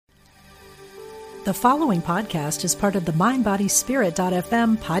The following podcast is part of the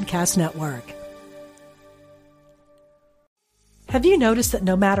MindBodySpirit.fm podcast network. Have you noticed that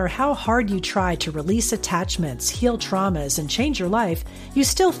no matter how hard you try to release attachments, heal traumas, and change your life, you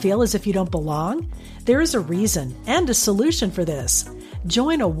still feel as if you don't belong? There is a reason and a solution for this.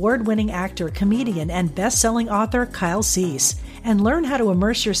 Join award-winning actor, comedian, and best-selling author Kyle Cease and learn how to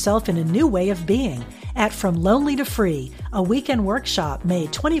immerse yourself in a new way of being at From Lonely to Free, a weekend workshop May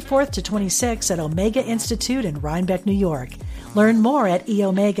 24th to 26th at Omega Institute in Rhinebeck, New York. Learn more at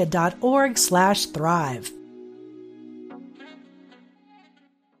eomega.org/thrive.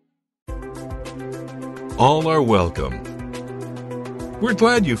 All are welcome. We're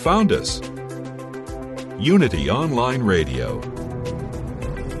glad you found us. Unity Online Radio,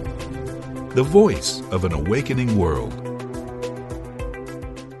 the voice of an awakening world.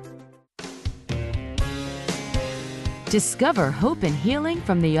 Discover hope and healing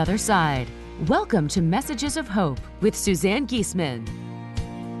from the other side. Welcome to Messages of Hope with Suzanne Giesemann.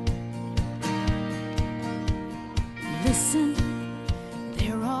 Listen,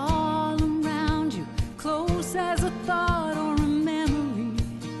 they're all around you, close as a thought or a memory.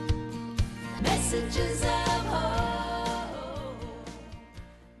 Messages of hope.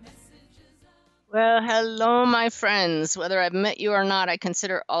 Well, hello, my friends. Whether I've met you or not, I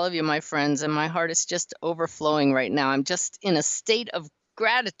consider all of you my friends, and my heart is just overflowing right now. I'm just in a state of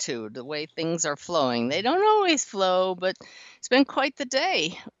gratitude, the way things are flowing. They don't always flow, but it's been quite the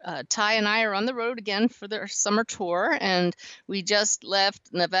day. Ty and I are on the road again for their summer tour, and we just left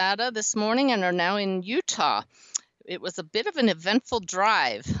Nevada this morning and are now in Utah. It was a bit of an eventful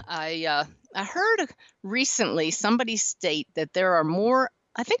drive. I heard recently somebody state that there are more,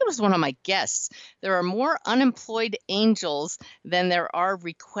 I think it was one of my guests, there are more unemployed angels than there are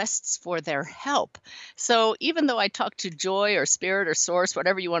requests for their help. So even though I talk to Joy or Spirit or Source,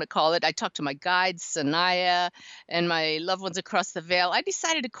 whatever you want to call it, I talk to my guides, Sanaya, and my loved ones across the veil, I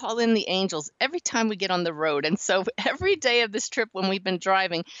decided to call in the angels every time we get on the road. And so every day of this trip when we've been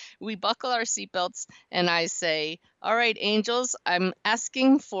driving, we buckle our seatbelts and I say, all right, angels, I'm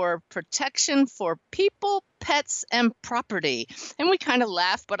asking for protection for people, pets, and property. And we kind of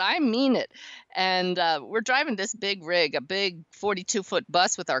laugh, but I mean it. And we're driving this big rig, a big 42-foot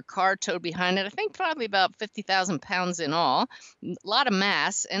bus with our car towed behind it. I think probably about 50,000 pounds in all, a lot of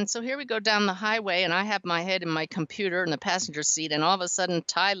mass. And so here we go down the highway, and I have my head in my computer in the passenger seat. And all of a sudden,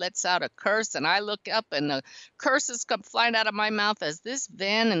 Ty lets out a curse, and I look up, and the curses come flying out of my mouth as this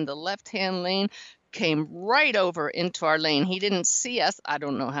van in the left-hand lane came right over into our lane. He didn't see us. I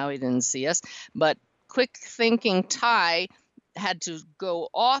don't know how he didn't see us, but quick thinking Ty had to go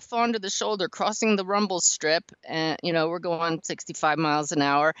off onto the shoulder, crossing the rumble strip. And, we're going 65 miles an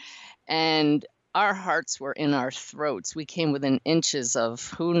hour, and our hearts were in our throats. We came within inches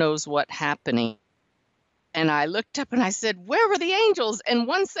of who knows what happening. And I looked up and I said, where were the angels? And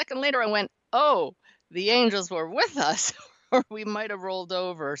 1 second later, I went, oh, the angels were with us, or we might have rolled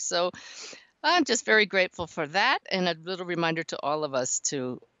over. So I'm just very grateful for that, and a little reminder to all of us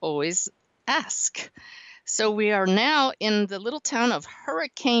to always ask. So we are now in the little town of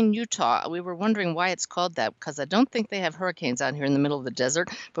Hurricane, Utah. We were wondering why it's called that, because I don't think they have hurricanes out here in the middle of the desert,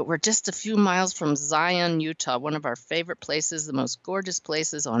 but we're just a few miles from Zion, Utah, one of our favorite places, the most gorgeous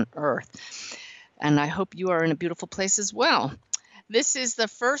places on earth. And I hope you are in a beautiful place as well. This is the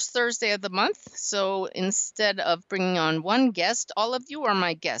first Thursday of the month, so instead of bringing on one guest, all of you are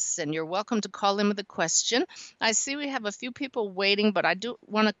my guests, and you're welcome to call in with a question. I see we have a few people waiting, but I do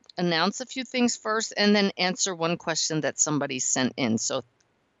want to announce a few things first and then answer one question that somebody sent in, so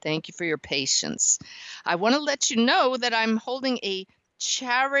thank you for your patience. I want to let you know that I'm holding a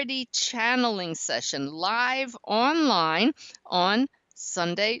charity channeling session live online on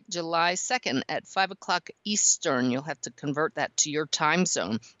Sunday, July 2nd at 5 o'clock Eastern. You'll have to convert that to your time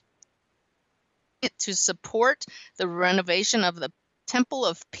zone. To support the renovation of the Temple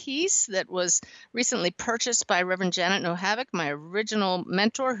of Peace that was recently purchased by Reverend Janet Nohavec, my original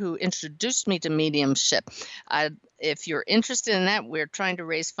mentor who introduced me to mediumship. If you're interested in that, we're trying to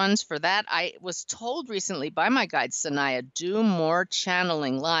raise funds for that. I was told recently by my guide, Sanaya, do more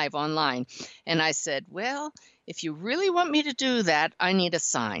channeling live online. And I said, well, if you really want me to do that, I need a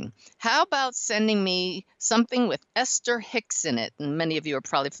sign. How about sending me something with Esther Hicks in it? And many of you are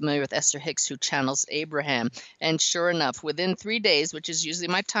probably familiar with Esther Hicks, who channels Abraham. And sure enough, within 3 days, which is usually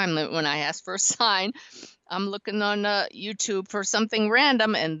my time limit when I ask for a sign, I'm looking on YouTube for something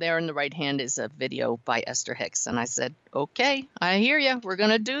random, and there in the right hand is a video by Esther Hicks. And I said, okay, I hear you. We're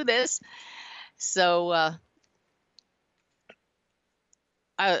going to do this. So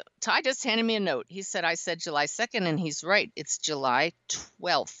Ty just handed me a note. He said I said July 2nd, and he's right. It's July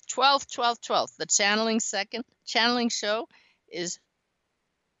 12th. 12th. The channeling show is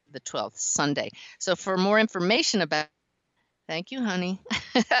the 12th, Sunday. So for more information about, thank you, honey,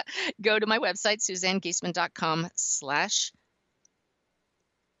 go to my website, SuzanneGiesman.com/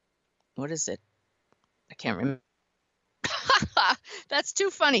 what is it? I can't remember. That's too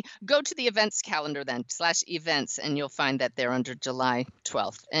funny. Go to the events calendar then, /events, and you'll find that they're under July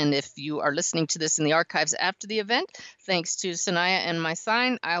 12th. And if you are listening to this in the archives after the event, thanks to Sanaya and my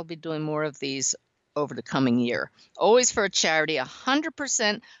sign, I'll be doing more of these over the coming year. Always for a charity.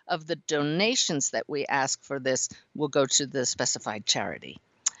 100% of the donations that we ask for this will go to the specified charity.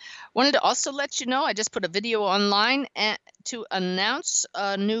 Wanted to also let you know, I just put a video online to announce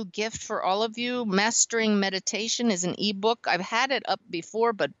a new gift for all of you. Mastering Meditation is an ebook. I've had it up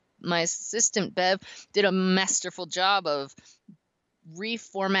before, but my assistant Bev did a masterful job of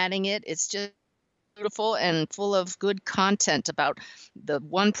reformatting it. It's just beautiful and full of good content about the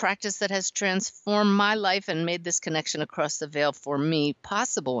one practice that has transformed my life and made this connection across the veil for me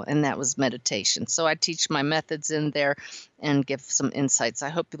possible, and that was meditation. So I teach my methods in there and give some insights. I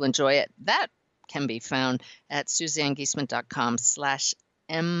hope you'll enjoy it. That can be found at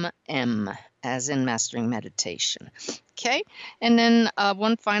SuzanneGiesman.com/MM, as in Mastering Meditation. Okay, and then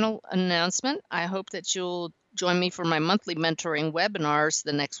one final announcement. I hope that you'll join me for my monthly mentoring webinars.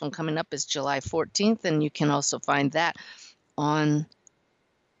 The next one coming up is July 14th, and you can also find that on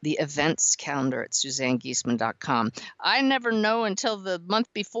the events calendar at SuzanneGiesman.com. I never know until the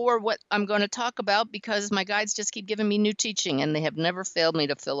month before what I'm going to talk about because my guides just keep giving me new teaching, and they have never failed me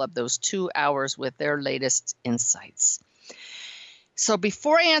to fill up those 2 hours with their latest insights. So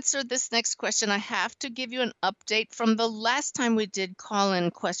before I answer this next question, I have to give you an update from the last time we did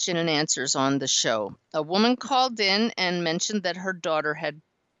call-in question and answers on the show. A woman called in and mentioned that her daughter had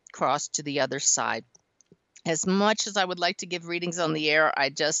crossed to the other side. As much as I would like to give readings on the air, I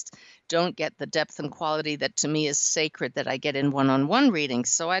just don't get the depth and quality that to me is sacred that I get in one-on-one readings.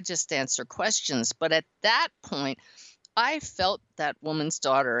 So I just answer questions. But at that point, I felt that woman's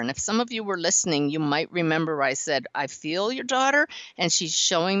daughter. And if some of you were listening, you might remember I said, I feel your daughter, and she's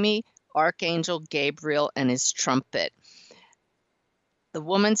showing me Archangel Gabriel and his trumpet. The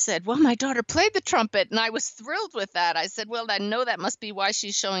woman said, well, my daughter played the trumpet, and I was thrilled with that. I said, well, I know that must be why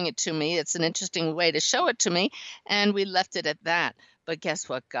she's showing it to me. It's an interesting way to show it to me. And we left it at that. But guess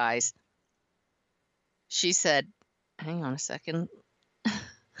what, guys? She said, hang on a second.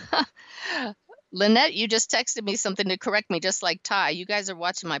 Lynette, you just texted me something to correct me, just like Ty. You guys are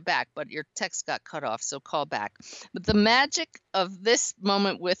watching my back, but your text got cut off, so call back. But the magic of this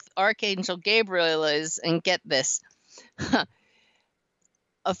moment with Archangel Gabriel is, and get this,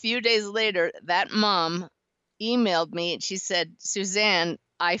 a few days later, that mom emailed me, and she said, Suzanne,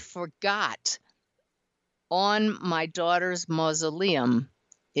 I forgot on my daughter's mausoleum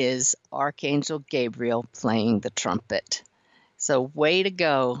is Archangel Gabriel playing the trumpet. So way to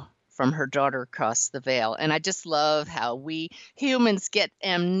go from her daughter across the veil. And I just love how we humans get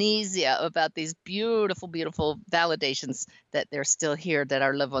amnesia about these beautiful, beautiful validations that they're still here, that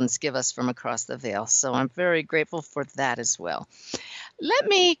our loved ones give us from across the veil. So I'm very grateful for that as well. Let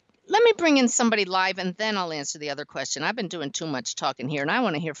me bring in somebody live, and then I'll answer the other question. I've been doing too much talking here, and I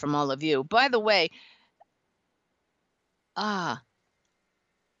want to hear from all of you. By the way,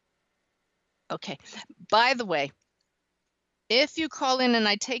 okay. By the way, if you call in and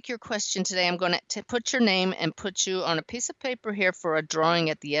I take your question today, I'm going to put your name and put you on a piece of paper here for a drawing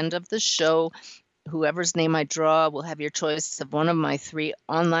at the end of the show. Whoever's name I draw will have your choice of one of my 3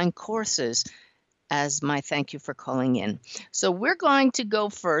 online courses as my thank you for calling in. So we're going to go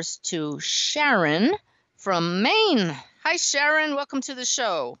first to Sharon from Maine. Hi, Sharon. Welcome to the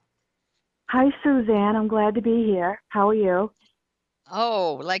show. Hi, Suzanne. I'm glad to be here. How are you?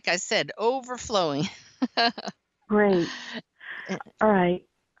 Oh, like I said, overflowing. Great. All right.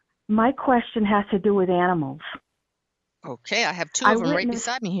 My question has to do with animals. Okay, I have 2 of them right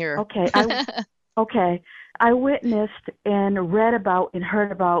beside me here. Okay. Okay. I witnessed and read about and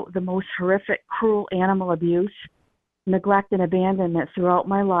heard about the most horrific, cruel animal abuse, neglect, and abandonment throughout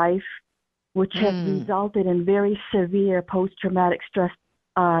my life, which has resulted in very severe post-traumatic stress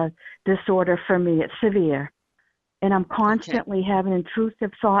disorder for me. It's severe. And I'm constantly having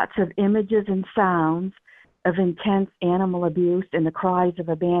intrusive thoughts of images and sounds of intense animal abuse and the cries of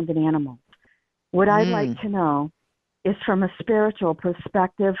abandoned animals. What I'd like to know is, from a spiritual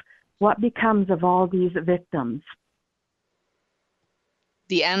perspective, what becomes of all these victims?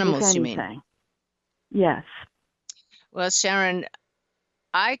 The animals, you mean? Yes. Well, Sharon,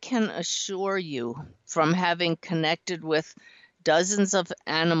 I can assure you from having connected with dozens of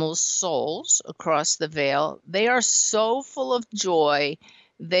animal souls across the veil. They are so full of joy.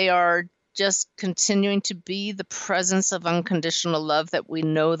 They are just continuing to be the presence of unconditional love that we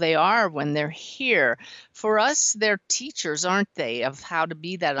know they are when they're here. For us, they're teachers, aren't they, of how to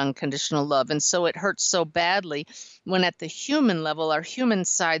be that unconditional love. And so it hurts so badly when at the human level, our human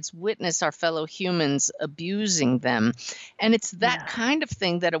sides witness our fellow humans abusing them. And it's that kind of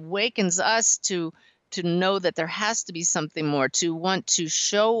thing that awakens us to know that there has to be something more, to want to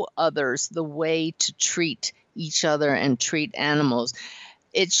show others the way to treat each other and treat animals.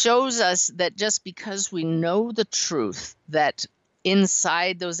 It shows us that just because we know the truth that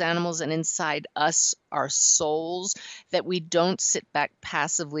inside those animals and inside us are souls, that we don't sit back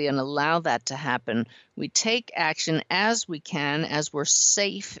passively and allow that to happen. We take action as we can, as we're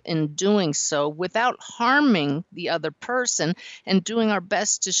safe in doing so, without harming the other person, and doing our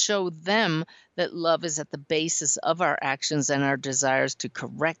best to show them that love is at the basis of our actions and our desires to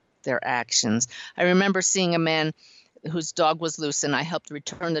correct their actions. I remember seeing a man whose dog was loose, and I helped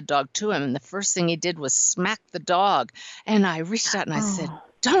return the dog to him. And the first thing he did was smack the dog. And I reached out and I said,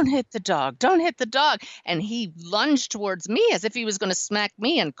 "Don't hit the dog, don't hit the dog." And he lunged towards me as if he was going to smack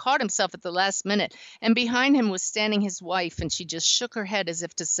me and caught himself at the last minute. And behind him was standing his wife, and she just shook her head as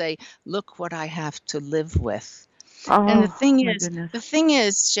if to say, "Look what I have to live with." And the thing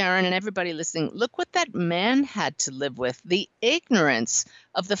is, Sharon and everybody listening, look what that man had to live with. The ignorance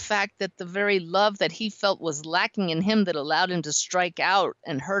of the fact that the very love that he felt was lacking in him that allowed him to strike out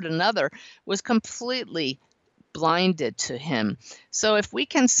and hurt another was completely blinded to him. So if we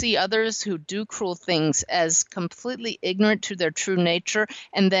can see others who do cruel things as completely ignorant to their true nature,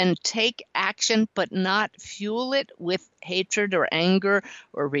 and then take action but not fuel it with hatred or anger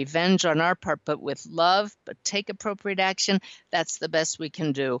or revenge on our part, but with love, but take appropriate action, that's the best we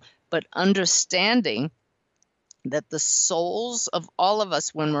can do. But understanding that the souls of all of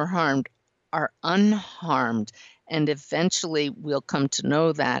us when we're harmed are unharmed, and eventually we'll come to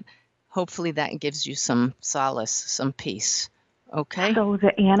know that. Hopefully that gives you some solace, some peace. Okay? So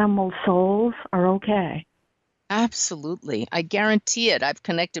the animal souls are okay. Absolutely. I guarantee it. I've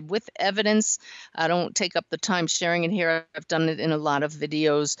connected with evidence. I don't take up the time sharing it here. I've done it in a lot of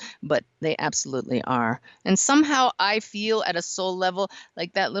videos, but they absolutely are. And somehow I feel at a soul level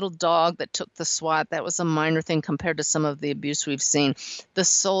like that little dog that took the swat, that was a minor thing compared to some of the abuse we've seen. The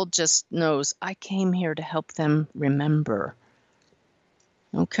soul just knows, I came here to help them remember.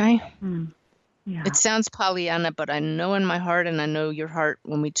 Okay? Yeah. It sounds Pollyanna, but I know in my heart, and I know your heart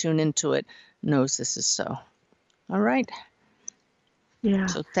when we tune into it, knows this is so. All right. Yeah.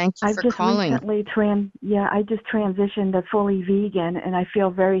 So thank you for just calling. Recently I just transitioned to fully vegan, and I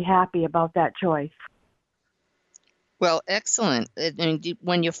feel very happy about that choice. Well, excellent.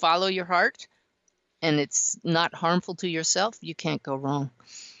 When you follow your heart and it's not harmful to yourself, you can't go wrong.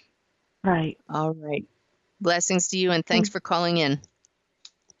 Right. All right. Blessings to you, and thanks for calling in.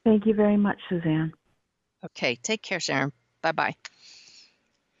 Thank you very much, Suzanne. Okay. Take care, Sharon. Bye-bye.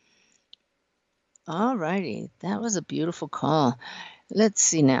 All righty. That was a beautiful call. Let's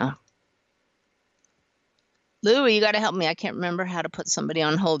see now. Louie, you got to help me. I can't remember how to put somebody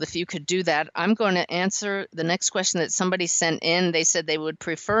on hold. If you could do that, I'm going to answer the next question that somebody sent in. They said they would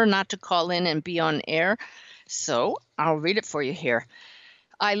prefer not to call in and be on air. So I'll read it for you here.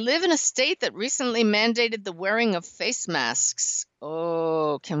 I live in a state that recently mandated the wearing of face masks.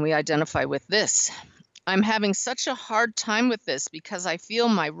 Oh, can we identify with this? I'm having such a hard time with this because I feel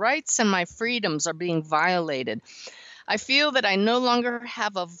my rights and my freedoms are being violated. I feel that I no longer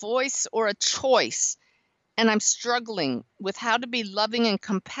have a voice or a choice, and I'm struggling with how to be loving and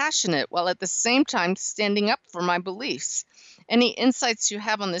compassionate while at the same time standing up for my beliefs. Any insights you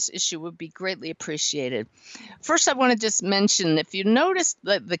have on this issue would be greatly appreciated. First, I want to just mention, if you noticed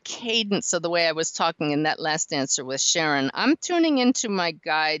the cadence of the way I was talking in that last answer with Sharon, I'm tuning into my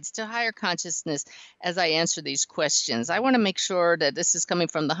guides to higher consciousness as I answer these questions. I want to make sure that this is coming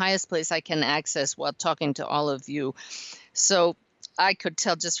from the highest place I can access while talking to all of you. So I could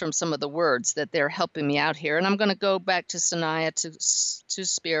tell just from some of the words that they're helping me out here. And I'm going to go back to Sanaya, to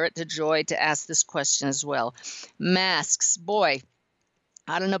Spirit, to Joy, to ask this question as well. Masks, boy,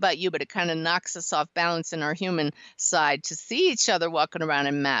 I don't know about you, but it kind of knocks us off balance in our human side to see each other walking around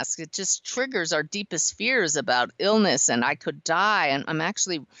in masks. It just triggers our deepest fears about illness and I could die. And I'm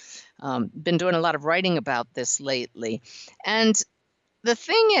actually been doing a lot of writing about this lately. And the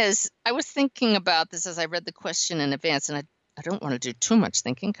thing is, I was thinking about this as I read the question in advance, and I don't want to do too much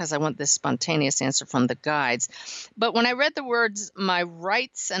thinking because I want this spontaneous answer from the guides. But when I read the words, my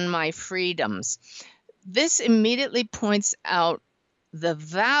rights and my freedoms, this immediately points out the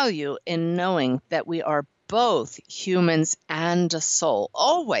value in knowing that we are both humans and a soul,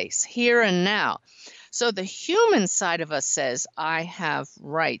 always, here and now. So the human side of us says, I have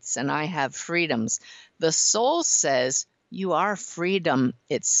rights and I have freedoms. The soul says, you are freedom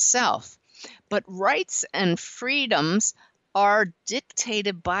itself. But rights and freedoms are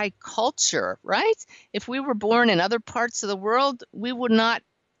dictated by culture, right? If we were born in other parts of the world, we would not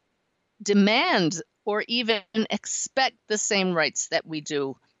demand or even expect the same rights that we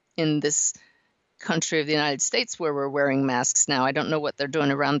do in this country of the United States where we're wearing masks now. I don't know what they're doing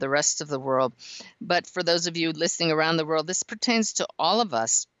around the rest of the world. But for those of you listening around the world, this pertains to all of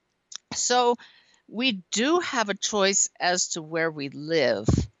us. So we do have a choice as to where we live.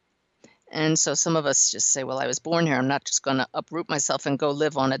 And so some of us just say, well, I was born here. I'm not just going to uproot myself and go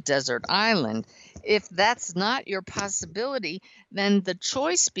live on a desert island. If that's not your possibility, then the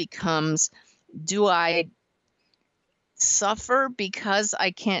choice becomes, do I suffer because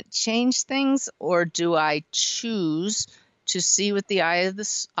I can't change things, or do I choose to see with the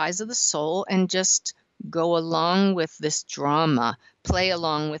eyes of the soul and just go along with this drama, play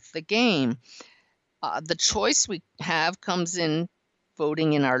along with the game? The choice we have comes in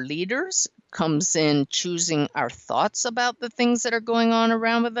voting in our leaders, comes in choosing our thoughts about the things that are going on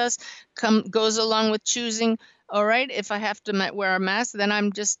around with us, goes along with choosing, all right, if I have to wear a mask, then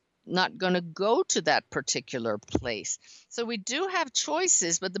I'm just not going to go to that particular place. So we do have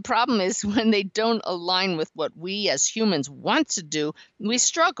choices, but the problem is when they don't align with what we as humans want to do, we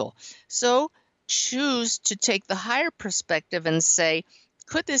struggle. So choose to take the higher perspective and say,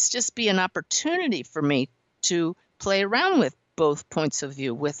 could this just be an opportunity for me to play around with both points of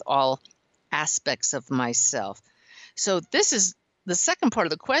view, with all aspects of myself? So this is the second part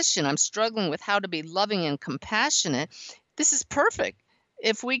of the question. I'm struggling with how to be loving and compassionate. This is perfect.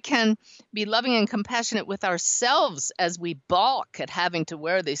 If we can be loving and compassionate with ourselves as we balk at having to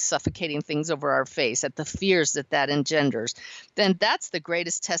wear these suffocating things over our face, at the fears that engenders, then that's the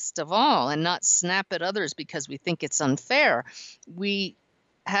greatest test of all, and not snap at others because we think it's unfair. We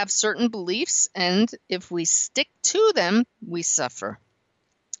have certain beliefs, and if we stick to them, we suffer.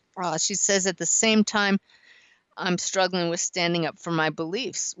 She says, at the same time, I'm struggling with standing up for my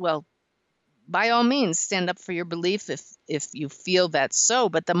beliefs. Well, by all means, stand up for your belief if you feel that's so.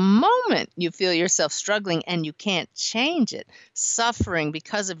 But the moment you feel yourself struggling and you can't change it, suffering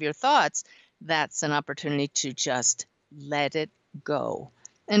because of your thoughts, that's an opportunity to just let it go.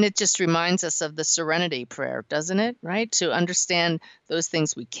 And it just reminds us of the serenity prayer, doesn't it? Right? To understand those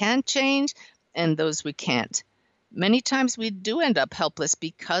things we can change and those we can't. Many times we do end up helpless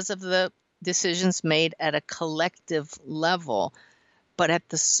because of the decisions made at a collective level. But at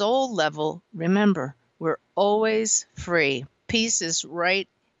the soul level, remember, we're always free. Peace is right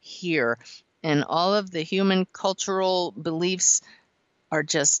here. And all of the human cultural beliefs are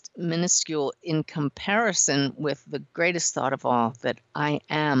just minuscule in comparison with the greatest thought of all, that I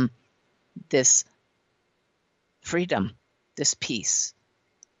am this freedom, this peace.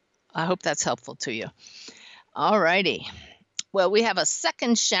 I hope that's helpful to you. All righty. Well, we have a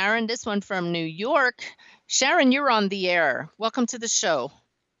second Sharon, this one from New York. Sharon, you're on the air. Welcome to the show.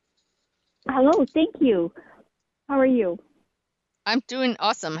 Hello, thank you. How are you? I'm doing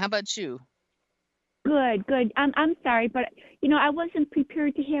awesome. How about you? Good, good. I'm sorry, but I wasn't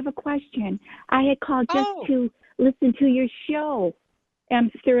prepared to have a question. I had called just to listen to your show.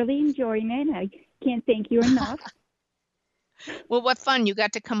 I'm thoroughly enjoying it. I can't thank you enough. Well, what fun. You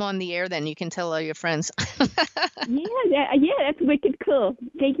got to come on the air then. You can tell all your friends. Yeah, that's wicked cool.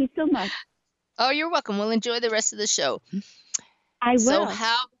 Thank you so much. Oh, you're welcome. We'll enjoy the rest of the show. I will.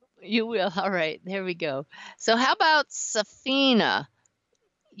 So you will. All right, there we go. So how about Safina?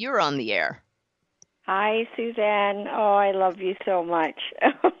 You're on the air. Hi, Suzanne. Oh, I love you so much.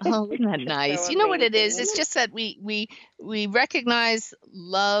 Oh, isn't that nice? So you know what it is? amazing. It's just that we recognize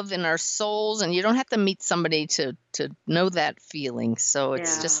love in our souls, and you don't have to meet somebody to know that feeling. So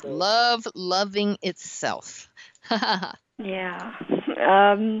it's Yeah. just loving itself. Yeah.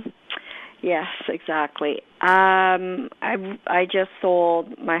 Yes, exactly. I just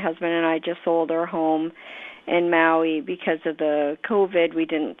sold, my husband and I just sold our home in Maui because of the COVID. We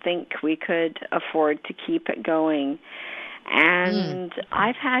didn't think we could afford to keep it going. And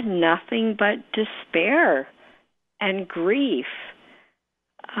I've had nothing but despair and grief.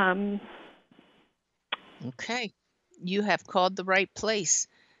 Okay. You have called the right place,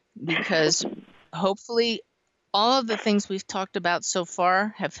 because hopefully all of the things we've talked about so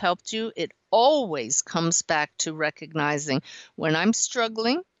far have helped you. It always comes back to recognizing when I'm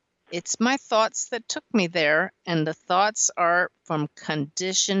struggling, it's my thoughts that took me there, and the thoughts are from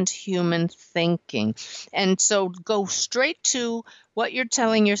conditioned human thinking. And so go straight to what you're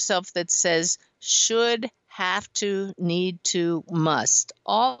telling yourself that says should have to, need to, must.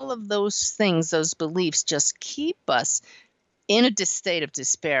 All of those things, those beliefs just keep us in a state of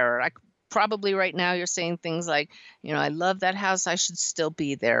despair. Probably right now you're saying things like, I love that house. I should still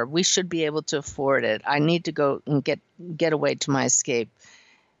be there. We should be able to afford it. I need to go and get away to my escape.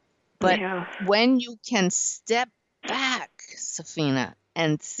 But when you can step back, Safina,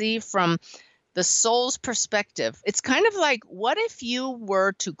 and see from the soul's perspective, it's kind of like, what if you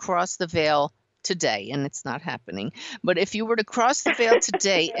were to cross the veil today, and it's not happening, but if you were to cross the veil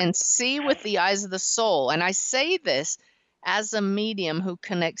today and see with the eyes of the soul, and I say this as a medium who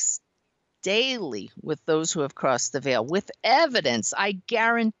connects daily with those who have crossed the veil, with evidence, I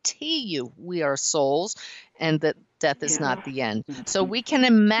guarantee you we are souls and that death is not the end. So we can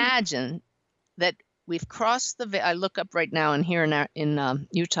imagine that we've crossed the veil. I look up right now, and here in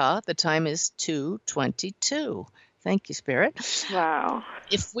Utah, the time is 2:22. Thank you, Spirit. Wow.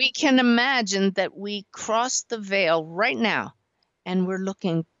 If we can imagine that we crossed the veil right now and we're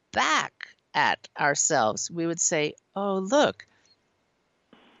looking back at ourselves, we would say, oh, look,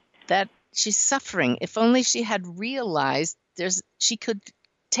 that she's suffering. If only she had realized she could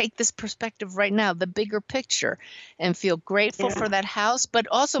take this perspective right now, the bigger picture, and feel grateful for that house, but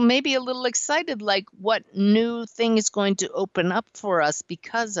also maybe a little excited, like what new thing is going to open up for us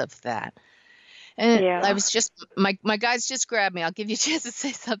because of that. And I was just, my guys just grabbed me. I'll give you a chance to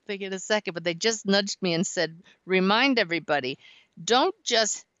say something in a second, but they just nudged me and said, remind everybody, don't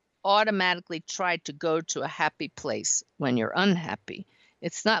just automatically try to go to a happy place when you're unhappy.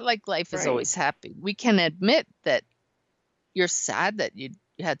 It's not like life is always happy. We can admit that you're sad that you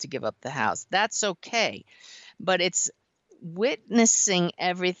had to give up the house. That's okay. But it's witnessing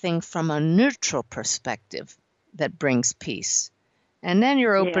everything from a neutral perspective that brings peace. And then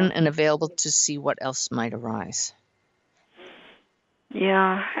you're open and available to see what else might arise.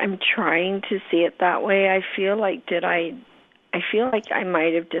 Yeah, I'm trying to see it that way. I feel like I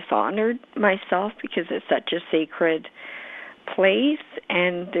might have dishonored myself because it's such a sacred place,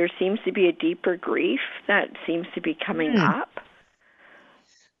 and there seems to be a deeper grief that seems to be coming up.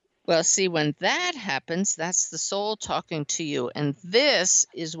 Well, see, when that happens, that's the soul talking to you. And this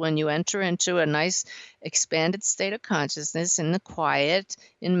is when you enter into a nice expanded state of consciousness in the quiet,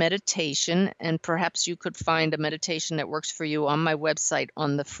 in meditation. And perhaps you could find a meditation that works for you on my website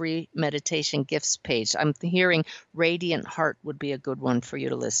on the free meditation gifts page. I'm hearing Radiant Heart would be a good one for you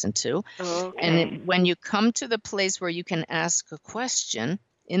to listen to. Okay. And when you come to the place where you can ask a question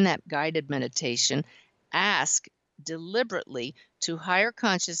in that guided meditation, ask deliberately to higher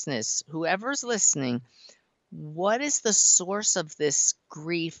consciousness, whoever's listening, what is the source of this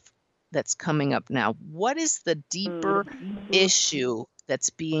grief that's coming up now? What is the deeper issue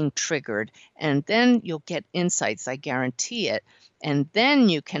that's being triggered? And then you'll get insights, I guarantee it. And then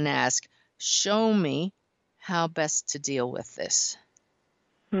you can ask, show me how best to deal with this.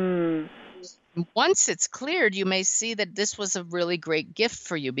 Once it's cleared, you may see that this was a really great gift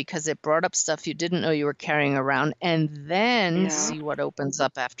for you because it brought up stuff you didn't know you were carrying around, and then see what opens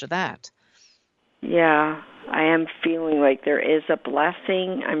up after that. Yeah, I am feeling like there is a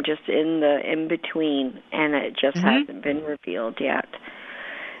blessing. I'm just in the in-between, and it just hasn't been revealed yet.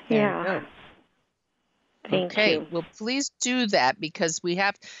 Thank you. Well, please do that because we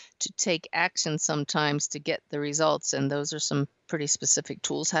have to take action sometimes to get the results, and those are some pretty specific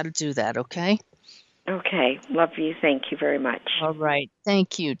tools how to do that, okay? Okay. Love you. Thank you very much. All right.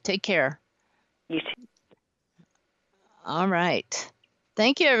 Thank you. Take care. You too. All right.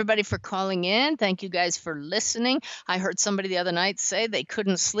 Thank you, everybody, for calling in. Thank you guys for listening. I heard somebody the other night say they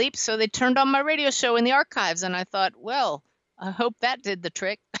couldn't sleep, so they turned on my radio show in the archives, and I thought, well, I hope that did the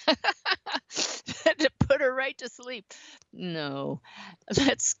trick. To put her right to sleep. No.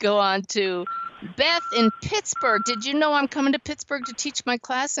 Let's go on to Beth in Pittsburgh. Did you know I'm coming to Pittsburgh to teach my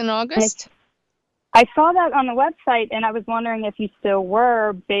class in August? I saw that on the website, and I was wondering if you still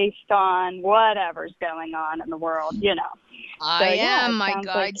were based on whatever's going on in the world, you know. I am. My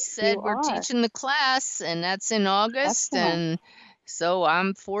guide said we're teaching the class, and that's in August, and so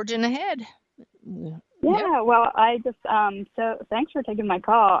I'm forging ahead. Yeah, well, I just, so thanks for taking my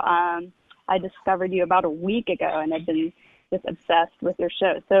call. I discovered you about a week ago, and I've been just obsessed with your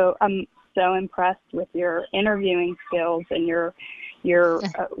show. So I'm so impressed with your interviewing skills and your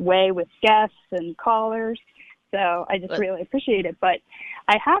way with guests and callers. So I just really appreciate it. But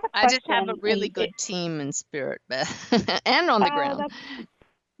I have a question. I just have a really good team in spirit, Beth, and on the ground.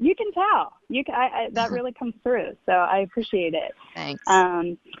 You can tell. That really comes through. So I appreciate it. Thanks.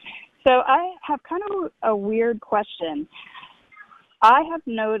 So I have kind of a weird question. I have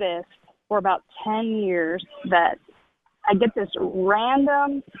noticed for about 10 years that I get this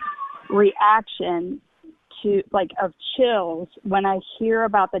random reaction to of chills when I hear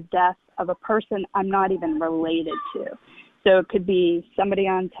about the death of a person I'm not even related to. So it could be somebody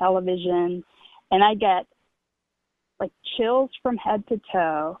on television, and I get chills from head to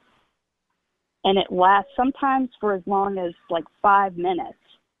toe, and it lasts sometimes for as long as 5 minutes.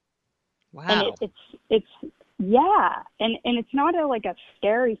 Wow. And it's yeah, and it's not a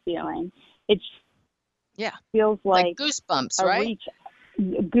scary feeling. It feels like goosebumps, right?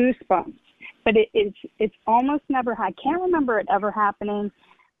 Goosebumps. But it's almost never. I can't remember it ever happening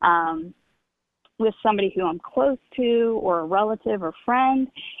with somebody who I'm close to or a relative or friend.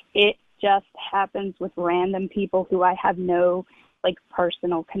 It just happens with random people who I have no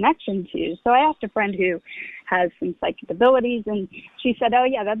personal connection to. So I asked a friend who has some psychic abilities, and she said, "Oh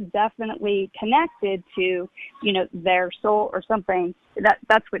yeah, that's definitely connected to their soul or something."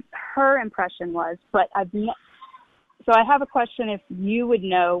 That's what her impression was. But so I have a question: if you would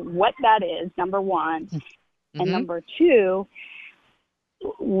know what that is, number one, and number two,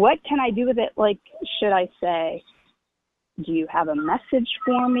 what can I do with it? Should I say, do you have a message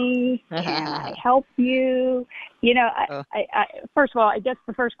for me? Can I help you? I first of all, I guess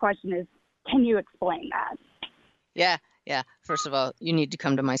the first question is, can you explain that? Yeah. First of all, you need to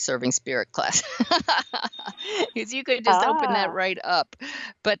come to my serving spirit class because you could just open that right up.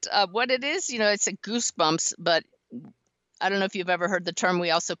 But what it is, it's a goosebumps, but I don't know if you've ever heard the term.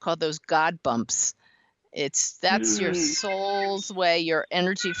 We also call those God bumps. That's your soul's way, your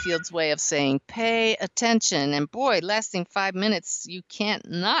energy field's way of saying, pay attention. And boy, lasting 5 minutes, you can't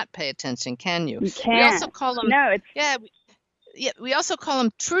not pay attention, can you? You can't. We also call them, no, we also call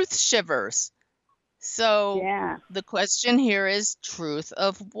them truth shivers. So the question here is, truth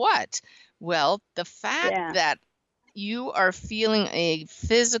of what? Well, the fact that you are feeling a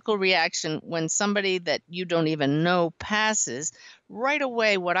physical reaction when somebody that you don't even know passes, right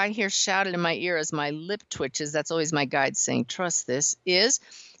away what I hear shouted in my ear as my lip twitches, that's always my guide saying, trust this, is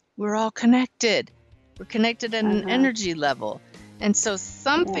we're all connected. We're connected at an energy level. And so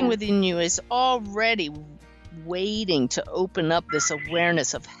something within you is already waiting to open up this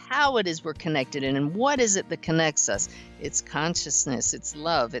awareness of how it is we're connected and what is it that connects us. It's consciousness, it's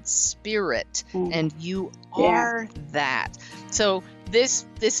love, it's spirit, and you are that. So this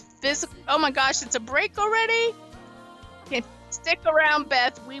physical, oh my gosh, it's a break already? Okay, stick around,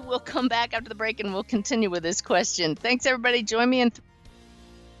 Beth. We will come back after the break and we'll continue with this question. Thanks, everybody. Join me in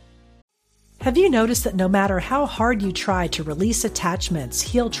Have you noticed that no matter how hard you try to release attachments,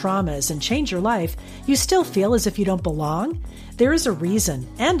 heal traumas, and change your life, you still feel as if you don't belong? There is a reason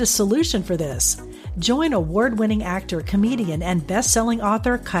and a solution for this. Join award-winning actor, comedian, and best-selling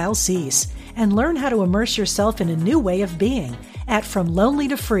author Kyle Cease and learn how to immerse yourself in a new way of being at From Lonely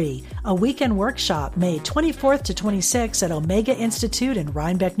to Free, a weekend workshop May 24th to 26th at Omega Institute in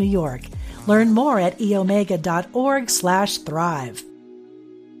Rhinebeck, New York. Learn more at eomega.org/thrive.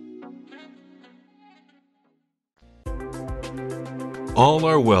 All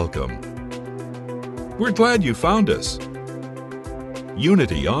are welcome. We're glad you found us.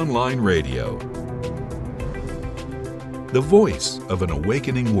 Unity Online Radio, the voice of an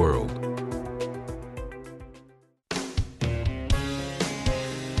awakening world.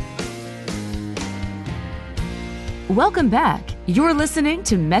 Welcome back. You're listening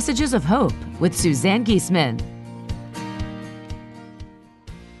to Messages of Hope with Suzanne Giesemann.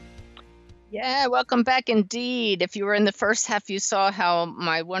 Yeah, welcome back indeed. If you were in the first half, you saw how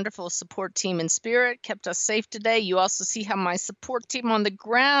my wonderful support team in spirit kept us safe today. You also see how my support team on the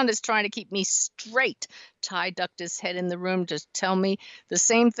ground is trying to keep me straight. Ty ducked his head in the room to tell me the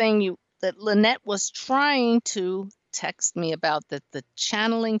same thing that Lynette was trying to text me about, that the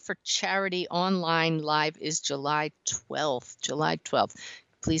Channeling for Charity online live is July 12th.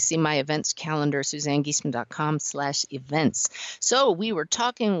 Please see my events calendar, SuzanneGiesemann.com/events. So we were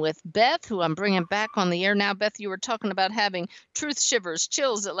talking with Beth, who I'm bringing back on the air now. Beth, you were talking about having truth shivers,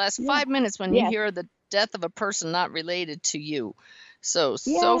 chills that last 5 minutes when you hear the death of a person not related to you. So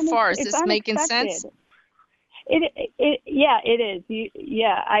far, is this making sense? It is.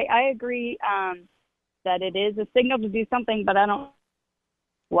 I agree that it is a signal to do something, but I don't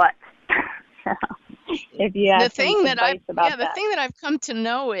what. If you have the thing that I've come to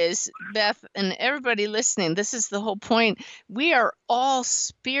know is, Beth, and everybody listening, this is the whole point. We are all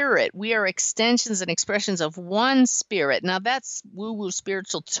spirit. We are extensions and expressions of one spirit. Now that's woo-woo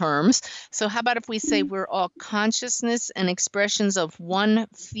spiritual terms. So how about if we say we're all consciousness and expressions of one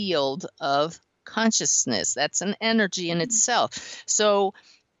field of consciousness? That's an energy in itself. So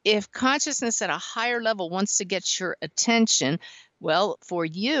if consciousness at a higher level wants to get your attention, well, for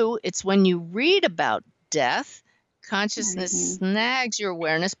you, it's when you read about death consciousness snags your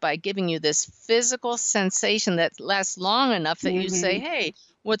awareness by giving you this physical sensation that lasts long enough that you say, hey,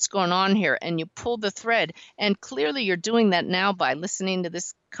 what's going on here? And you pull the thread. And clearly you're doing that now by listening to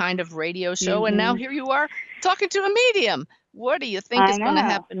this kind of radio show. And now here you are talking to a medium. What do you think is going to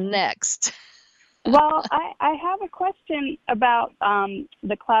happen next? Well, I have a question about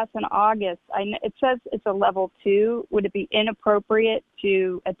the class in August. It says it's a level 2. Would it be inappropriate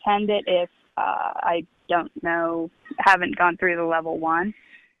to attend it if I don't know, haven't gone through the level 1?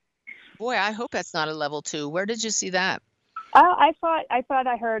 Boy, I hope that's not a level 2. Where did you see that? I thought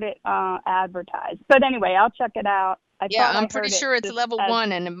I heard it advertised. But anyway, I'll check it out. I'm pretty sure it's level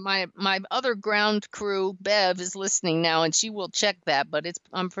 1, and my other ground crew, Bev, is listening now, and she will check that. But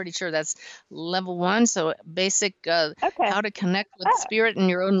I'm pretty sure that's level 1. So basic how to connect with spirit and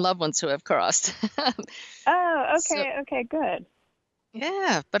your own loved ones who have crossed. Okay, good.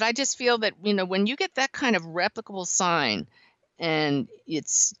 Yeah, but I just feel that when you get that kind of replicable sign, and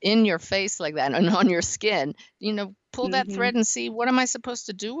it's in your face like that and on your skin, pull that thread and see, what am I supposed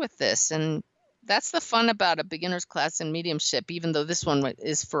to do with this? And that's the fun about a beginner's class in mediumship, even though this one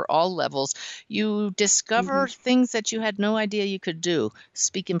is for all levels. You discover things that you had no idea you could do,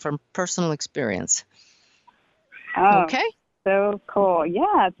 speaking from personal experience. Oh, okay? So cool.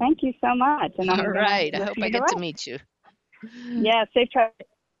 Yeah, thank you so much. And all right. I hope I get to meet you. Yeah, safe travel.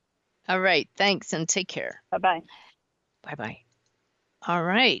 All right. Thanks, and take care. Bye-bye. Bye-bye. All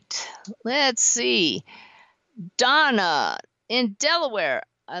right. Let's see. Donna in Delaware.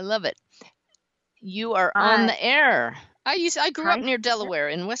 I love it. You are on the air. I grew up near Delaware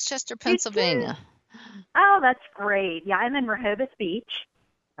in Westchester, Pennsylvania. Oh, that's great. Yeah, I'm in Rehoboth Beach.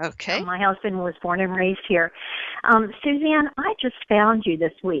 Okay. My husband was born and raised here. Suzanne, I just found you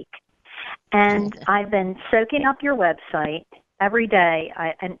this week, and I've been soaking up your website every day.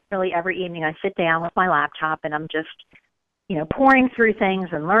 And really every evening I sit down with my laptop, and I'm just, pouring through things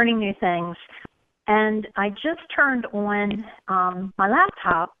and learning new things. And I just turned on my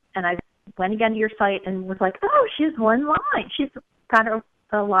laptop, and I went again to your site and was like, oh, she's online. She's got a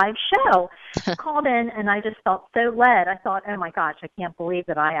live show. Called in, and I just felt so led. I thought, oh, my gosh, I can't believe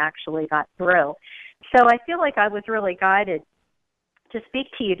that I actually got through. So I feel like I was really guided to speak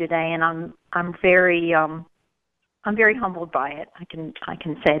to you today, and I'm very humbled by it. I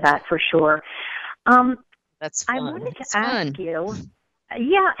can say that for sure. That's fun. I wanted to ask you,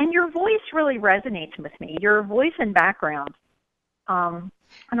 and your voice really resonates with me. Your voice and background.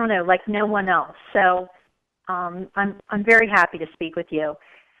 I don't know, like no one else. So I'm very happy to speak with you.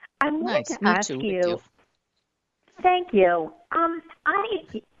 I wanted to ask you. Thank you.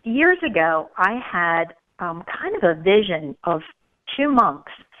 Years ago, I had kind of a vision of 2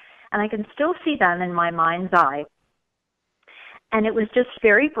 monks, and I can still see them in my mind's eye. And it was just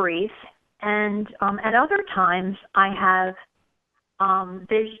very brief. And at other times, I have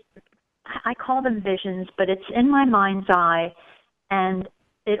I call them visions, but it's in my mind's eye, and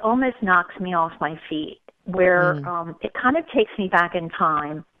it almost knocks me off my feet, where it kind of takes me back in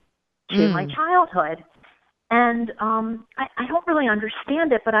time to my childhood. And I don't really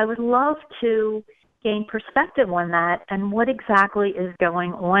understand it, but I would love to gain perspective on that and what exactly is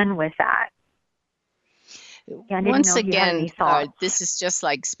going on with that. Once again, this is just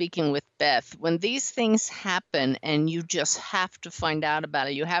like speaking with Beth. When these things happen and you just have to find out about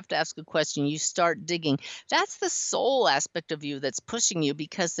it, you have to ask a question, you start digging. That's the soul aspect of you that's pushing you,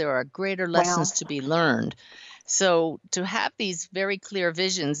 because there are greater lessons to be learned. So to have these very clear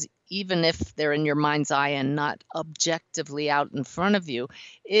visions, even if they're in your mind's eye and not objectively out in front of you,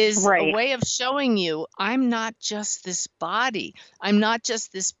 is a way of showing you, I'm not just this body. I'm not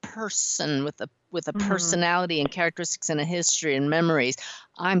just this person with a personality and characteristics and a history and memories.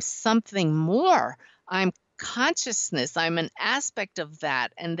 I'm something more. I'm consciousness. I'm an aspect of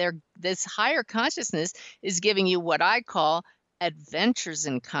that. And this higher consciousness is giving you what I call adventures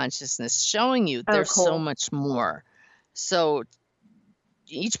in consciousness, showing you there's so much more. So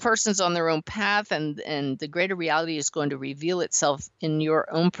each person's on their own path, and the greater reality is going to reveal itself in your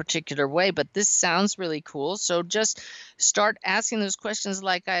own particular way. But this sounds really cool. So just start asking those questions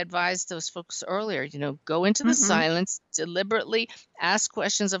like I advised those folks earlier. Go into the silence, deliberately ask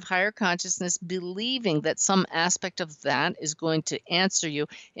questions of higher consciousness, believing that some aspect of that is going to answer you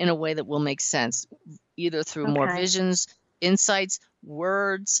in a way that will make sense, either through more visions, insights,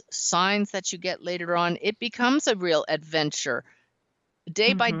 words, signs that you get later on. It becomes a real adventure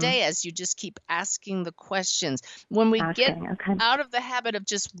day by day as you just keep asking the questions. When we get out of the habit of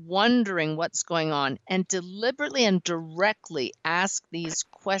just wondering what's going on and deliberately and directly ask these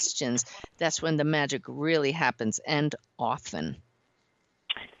questions, that's when the magic really happens, and often.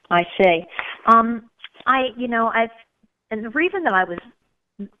 I see. And the reason that I was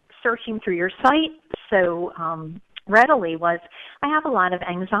searching through your site so readily was I have a lot of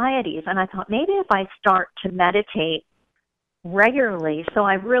anxieties, and I thought maybe if I start to meditate regularly. So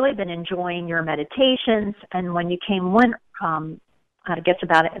I've really been enjoying your meditations, and when you came I guess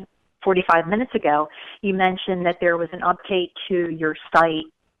about 45 minutes ago, you mentioned that there was an update to your site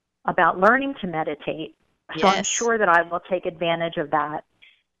about learning to meditate. So Yes. I'm sure that I will take advantage of that.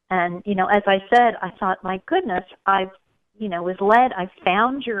 And, as I said, I thought, my goodness, I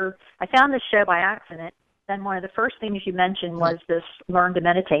found this show by accident. Then one of the first things you mentioned was this learn to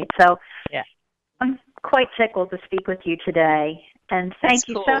meditate. So Yeah. I'm quite tickled to speak with you today. And thank That's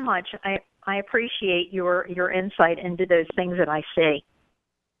you cool. so much. I appreciate your insight into those things that I see.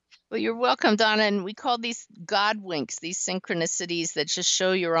 Well, you're welcome, Donna. And we call these God winks, these synchronicities that just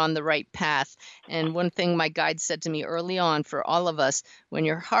show you're on the right path. And one thing my guide said to me early on for all of us, when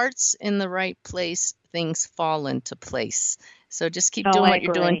your heart's in the right place, things fall into place. So just keep doing what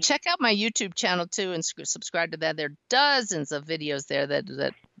you're doing. Check out my YouTube channel too and subscribe to that. There are dozens of videos there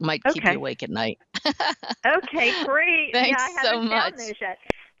that might keep you awake at night. Okay, great. Thanks I so haven't much. found those yet.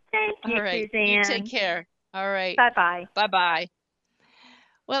 Thank you, All right. Suzanne. You take care. All right. Bye-bye. Bye-bye.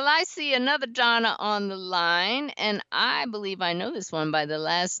 Well, I see another Donna on the line, and I believe I know this one by the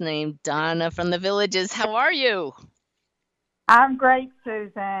last name, Donna from the Villages. How are you? I'm great,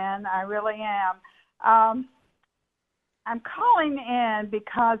 Suzanne. I really am. I'm calling in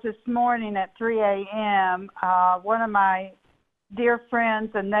because this morning at 3 a.m., one of my dear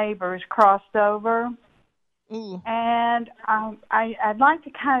friends and neighbors crossed over. Ooh. And I'd like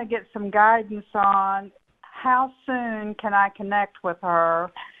to kind of get some guidance on how soon can I connect with her,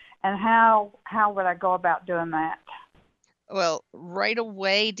 and how would I go about doing that? Well, right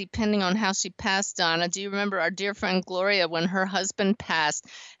away, depending on how she passed, Donna. Do you remember our dear friend Gloria, when her husband passed,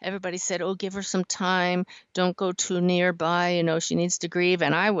 everybody said, oh, give her some time. Don't go too nearby. She needs to grieve.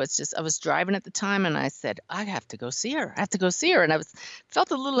 And I was driving at the time, and I said, I have to go see her. And I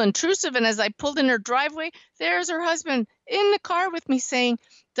felt a little intrusive. And as I pulled in her driveway, there's her husband in the car with me saying,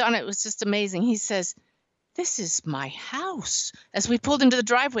 Donna, it was just amazing. He says, this is my house. As we pulled into the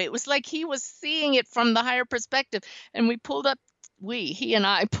driveway, it was like he was seeing it from the higher perspective. And he and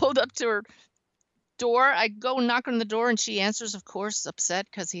I pulled up to her door. I go knock on the door, and she answers, of course, upset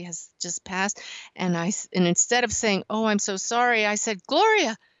because he has just passed. And instead of saying, oh, I'm so sorry, I said,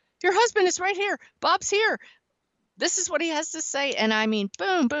 Gloria, your husband is right here. Bob's here. This is what he has to say. And I mean,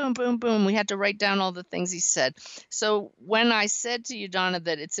 boom, boom, boom, boom. We had to write down all the things he said. So when I said to you, Donna,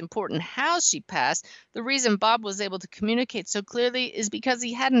 that it's important how she passed, the reason Bob was able to communicate so clearly is because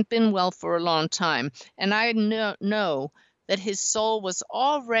he hadn't been well for a long time. And I know that his soul was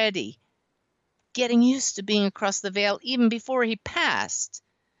already getting used to being across the veil even before he passed.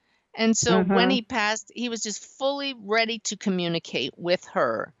 And so when he passed, he was just fully ready to communicate with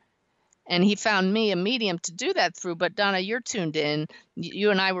her. And he found me a medium to do that through. But Donna, you're tuned in. You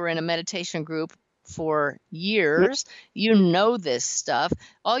and I were in a meditation group for years. You know this stuff.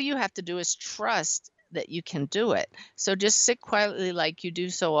 All you have to do is trust that you can do it. So just sit quietly like you do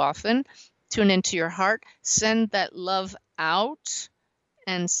so often. Tune into your heart. Send that love out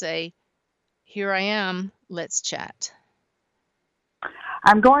and say, here I am. Let's chat.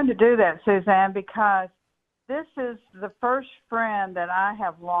 I'm going to do that, Suzanne, because this is the first friend that I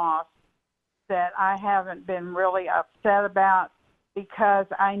have lost that I haven't been really upset about, because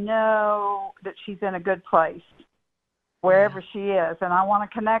I know that she's in a good place wherever she is, and I want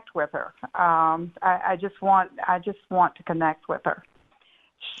to connect with her. I just want to connect with her.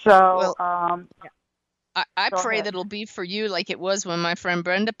 So I pray that it'll be for you like it was when my friend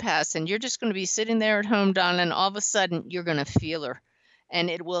Brenda passed, and you're just going to be sitting there at home, Donna, and all of a sudden you're going to feel her, and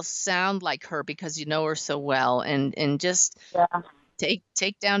it will sound like her because you know her so well, and just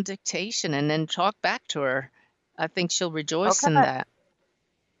take down dictation and then talk back to her. I think she'll rejoice in that.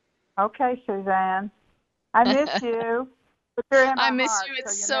 Okay, Suzanne. I miss you. But you're in my I miss heart, you.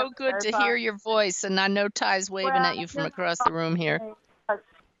 It's so so good to hear your voice, and I know Ty's waving at you from across the room here.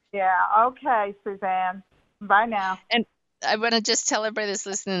 Yeah, okay, Suzanne. Bye now. And I want to just tell everybody that's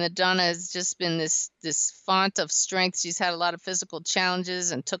listening that Donna has just been this font of strength. She's had a lot of physical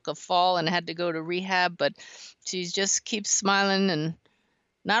challenges and took a fall and had to go to rehab, but she just keeps smiling, and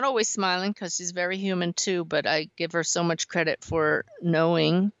not always smiling because she's very human too, but I give her so much credit for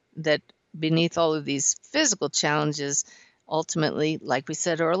knowing that beneath all of these physical challenges, ultimately, like we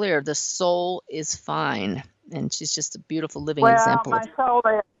said earlier, the soul is fine, and she's just a beautiful living example. My soul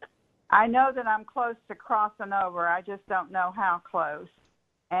is. I know that I'm close to crossing over. I just don't know how close.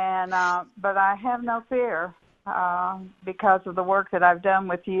 And but I have no fear. because of the work that I've done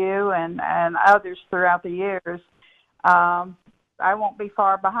with you and others throughout the years. I won't be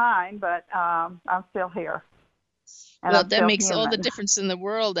far behind, but I'm still here. And Well, I'm that still makes all the human. difference in the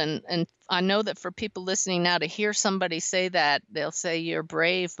world. And I know that for people listening now, to hear somebody say that, they'll say you're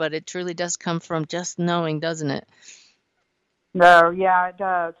brave, but it truly does come from just knowing, doesn't it? No, yeah, it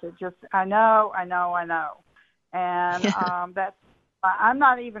does. It just, I know. And that's, I'm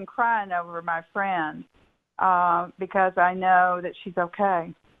not even crying over my friend because I know that she's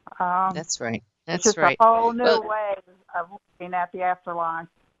okay. That's right. It's That's just right. a whole new Well, way of looking at the afterlife.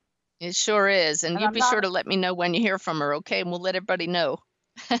 it sure is. And And you I'm be not, sure to let me know when you hear from her, okay? And we'll let everybody know.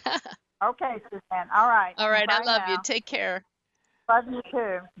 okay, Suzanne. All right. All right. I Bye love you. now. Take care. Love you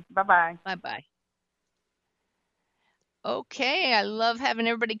too. Bye-bye. Bye-bye. Okay, I love having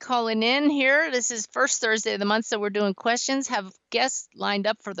everybody calling in here. This is first Thursday of the month, so we're doing questions. Have guests lined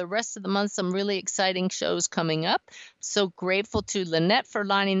up for the rest of the month. Some really exciting shows coming up. So grateful to Lynette for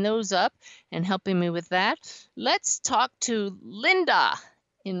lining those up and helping me with that. Let's talk to Linda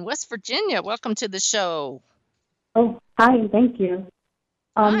in West Virginia. Welcome to the show. Oh, hi, thank you.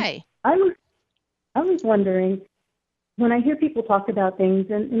 Hi. I was wondering, when I hear people talk about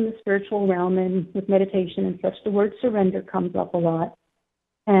things in the spiritual realm and with meditation and such, the word surrender comes up a lot.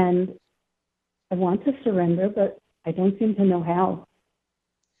 And I want to surrender, but I don't seem to know how.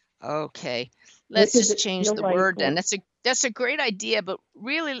 Okay, let's just change the word then. Or, That's a great idea, but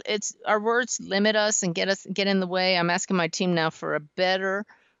really it's our words limit us and get in the way. I'm asking my team now for a better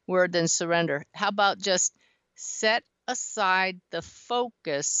word than surrender. How about just set aside the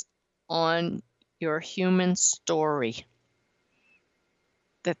focus on your human story?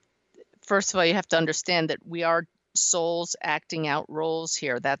 That first of all, you have to understand that we are souls acting out roles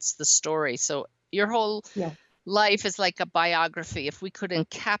here. That's the story. So your whole life is like a biography. If we could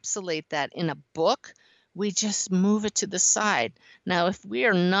encapsulate that in a book, we just move it to the side. Now, if we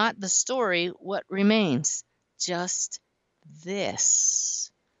are not the story, what remains? Just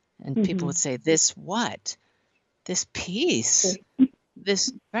this. And people would say, this what? This peace.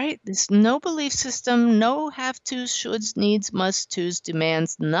 This, right? This no belief system, no have tos, shoulds, needs, must tos,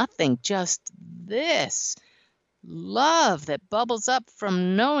 demands, nothing. Just this love that bubbles up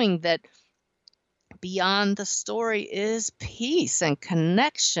from knowing that beyond the story is peace and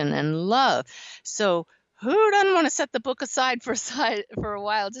connection and love. So who doesn't want to set the book aside for a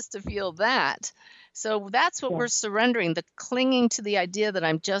while just to feel that? So that's what we're surrendering, the clinging to the idea that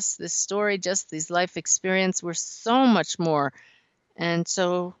I'm just this story, just these life experience. We're so much more. And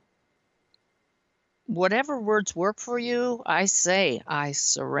so whatever words work for you, I say, I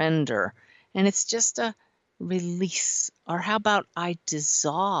surrender. And it's just a release. Or how about I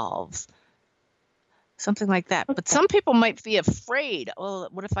dissolve? Something like that. But some people might be afraid. Oh,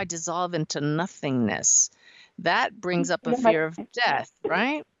 what if I dissolve into nothingness? That brings up a fear of death,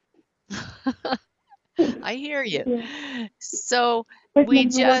 right? I hear you. Yeah. So but we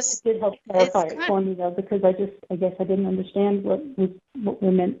just did help clarify it for me though, because I guess I didn't understand what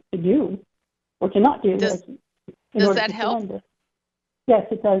we're meant to do or to not do. Does that help? Yes,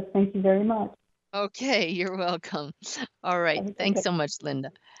 it does. Thank you very much. Okay, you're welcome. All right. Thanks so much,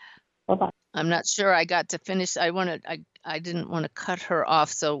 Linda. Bye-bye. I'm not sure I got to finish. I didn't want to cut her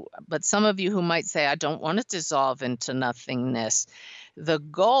off. But some of you who might say, I don't want to dissolve into nothingness. The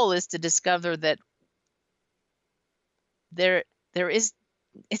goal is to discover that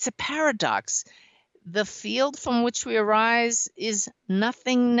it's a paradox. The field from which we arise is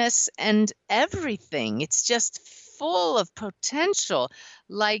nothingness and everything. It's just full of potential,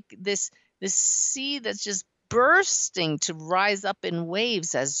 like this sea that's just bursting to rise up in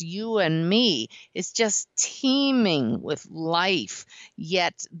waves as you and me. It's just teeming with life,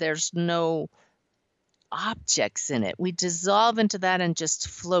 yet there's no objects in it. We dissolve into that and just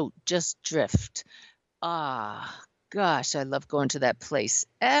float, just drift. Gosh, I love going to that place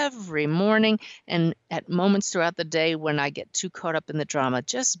every morning and at moments throughout the day when I get too caught up in the drama.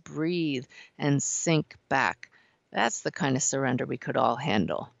 Just breathe and sink back. That's the kind of surrender we could all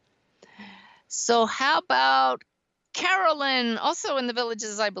handle. So how about Carolyn, also in the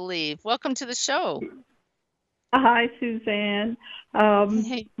Villages, I believe. Welcome to the show. Hi, Suzanne.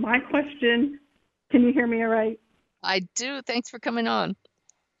 Hey. My question, can you hear me all right? I do. Thanks for coming on.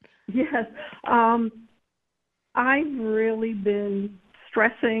 Yes. I've really been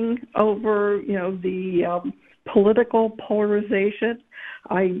stressing over, the political polarization.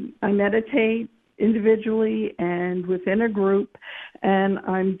 I meditate individually and within a group, and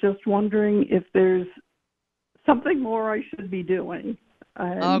I'm just wondering if there's something more I should be doing.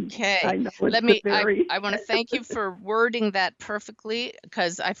 Okay. I know Let it's me, a very I want to thank you for wording that perfectly,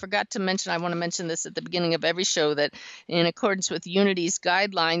 because I forgot to mention, I want to mention this at the beginning of every show, that in accordance with Unity's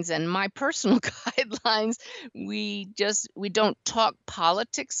guidelines and my personal guidelines, we don't talk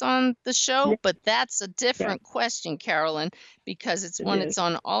politics on the show, but that's a different question, Carolyn, because it's one that's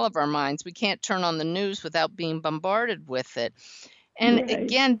on all of our minds. We can't turn on the news without being bombarded with it. And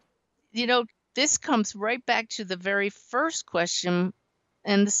again, this comes right back to the very first question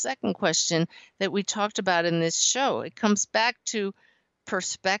and the second question that we talked about in this show. It comes back to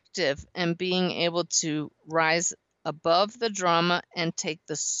perspective and being able to rise above the drama and take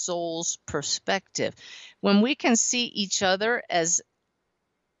the soul's perspective. When we can see each other as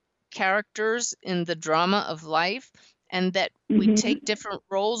characters in the drama of life, and that we take different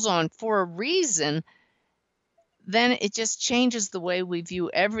roles on for a reason, then it just changes the way we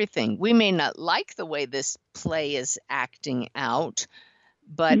view everything. We may not like the way this play is acting out,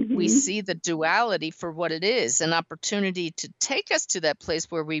 but we see the duality for what it is, an opportunity to take us to that place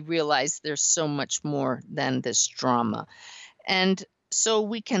where we realize there's so much more than this drama. And so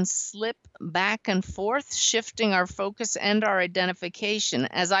we can slip back and forth, shifting our focus and our identification.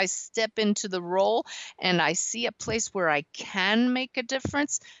 As I step into the role and I see a place where I can make a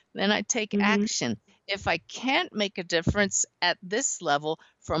difference, then I take action. If I can't make a difference at this level,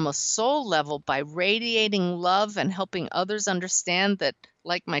 from a soul level, by radiating love and helping others understand that,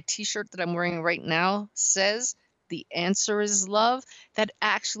 like my t-shirt that I'm wearing right now says, the answer is love, that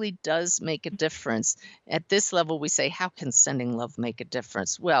actually does make a difference. At this level, we say, how can sending love make a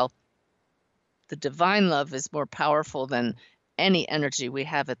difference? Well, the divine love is more powerful than any energy we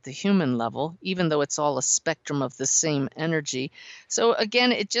have at the human level, even though it's all a spectrum of the same energy. So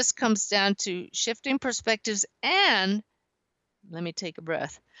again, it just comes down to shifting perspectives. And let me take a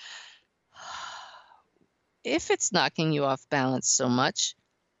breath. If it's knocking you off balance so much,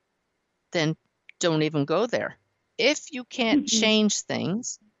 then don't even go there. If you can't change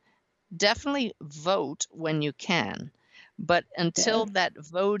things, definitely vote when you can. But until that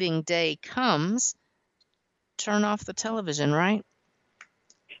voting day comes, turn off the television, right?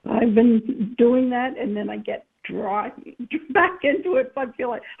 I've been doing that, and then I get drawn back into it. If I feel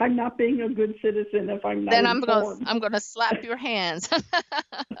like I'm not being a good citizen, if I'm not informed. I'm going to slap your hands.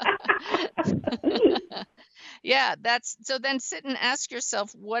 Yeah, so then sit and ask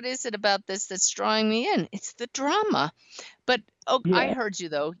yourself, what is it about this that's drawing me in? It's the drama. But I heard you,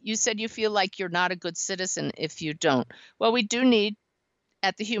 though. You said you feel like you're not a good citizen if you don't. Well, we do need,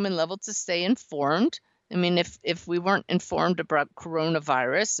 at the human level, to stay informed. I mean, if we weren't informed about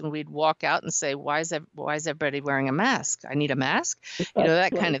coronavirus, and we'd walk out and say, why is everybody wearing a mask? I need a mask,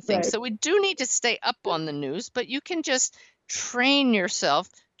 that kind of thing. Right. So we do need to stay up on the news, but you can just train yourself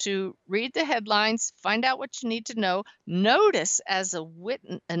to read the headlines, find out what you need to know, notice as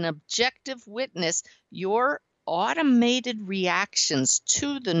an objective witness your automated reactions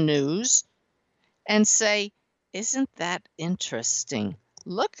to the news, and say, isn't that interesting?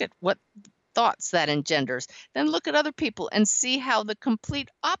 Look at what thoughts that engenders. Then look at other people and see how the complete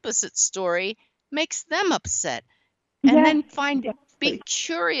opposite story makes them upset. And then be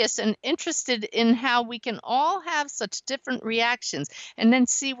curious and interested in how we can all have such different reactions, and then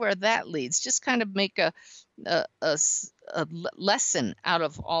see where that leads. Just kind of make a lesson out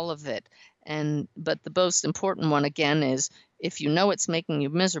of all of it. But the most important one, again, is if you know it's making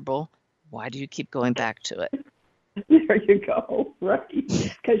you miserable, why do you keep going back to it? There you go, right?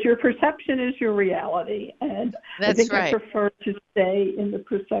 Because your perception is your reality. And I think I prefer to stay in the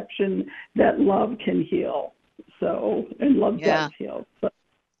perception that love can heal. So, and love does heal. So.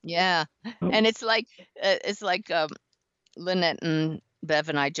 Yeah. And it's like Lynette and Bev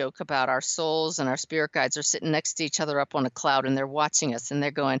and I joke about our souls and our spirit guides are sitting next to each other up on a cloud, and they're watching us, and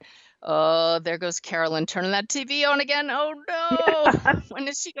they're going, oh, there goes Carolyn turning that TV on again. Oh, no. When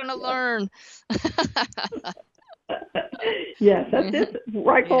is she going to learn? Yes, that's it.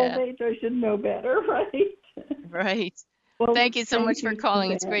 Ripe old age, I should know better, right? Right. Well, thank you so much for calling.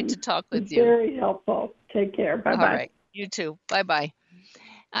 Suzanne. It's great to talk with you. Very helpful. Take care. Bye-bye. All right. You too. Bye-bye.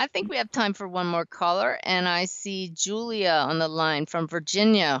 I think we have time for one more caller, and I see Julia on the line from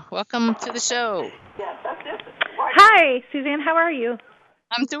Virginia. Welcome to the show. Yes, that's it. Hi, Suzanne. How are you?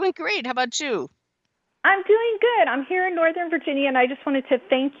 I'm doing great. How about you? I'm doing good. I'm here in Northern Virginia, and I just wanted to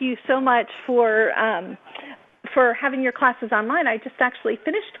thank you so much for having your classes online. I just actually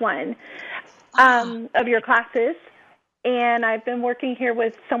finished one of your classes, and I've been working here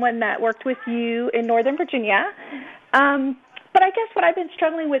with someone that worked with you in Northern Virginia. But I guess what I've been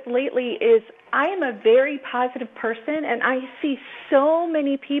struggling with lately is I am a very positive person, and I see so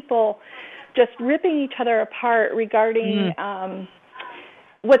many people just ripping each other apart regarding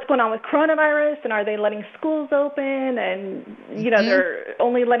what's going on with coronavirus, and are they letting schools open, and they're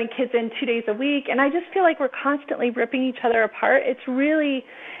only letting kids in 2 days a week, and I just feel like we're constantly ripping each other apart. It's really,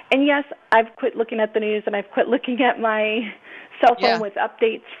 and yes, I've quit looking at the news and I've quit looking at my cell phone with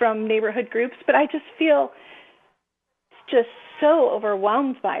updates from neighborhood groups, but I just feel just so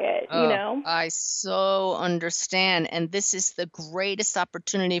overwhelmed by it, I so understand. And this is the greatest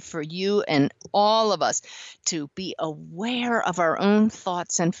opportunity for you and all of us to be aware of our own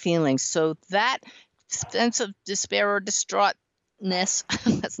thoughts and feelings. So that sense of despair or distraughtness,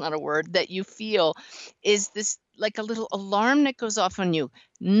 that's not a word, that you feel is this like a little alarm that goes off on you.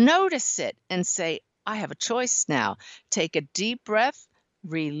 Notice it and say, I have a choice now. Take a deep breath,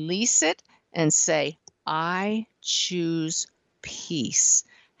 release it, and say, I choose peace.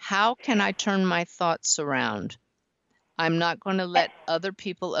 How can I turn my thoughts around? I'm not going to let other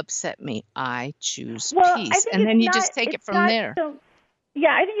people upset me. I choose peace. And then you just take it from there.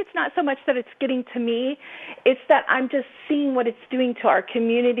 I think it's not so much that it's getting to me. It's that I'm just seeing what it's doing to our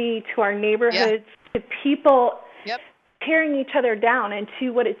community, to our neighborhoods, to people tearing each other down, and to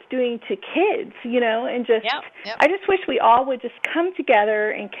what it's doing to kids, and just, I just wish we all would just come together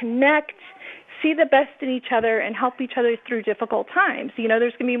and connect, see the best in each other, and help each other through difficult times. There's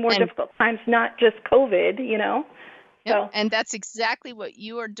going to be more difficult times, not just COVID, So. And that's exactly what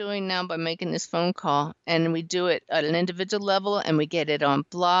you are doing now by making this phone call. And we do it at an individual level, and we get it on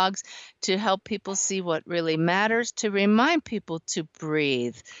blogs to help people see what really matters, to remind people to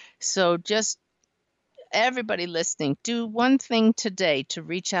breathe. So just everybody listening, do one thing today to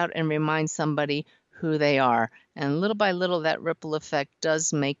reach out and remind somebody who they are. And little by little, that ripple effect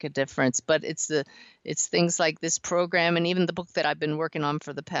does make a difference. But it's things like this program and even the book that I've been working on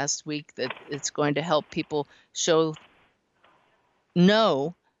for the past week that it's going to help people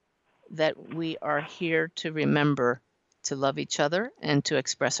know that we are here to remember to love each other and to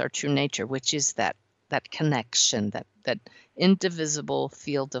express our true nature, which is that connection, that indivisible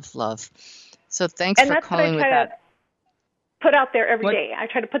field of love. So thanks for calling with that. And that's what I try to put out there every day. I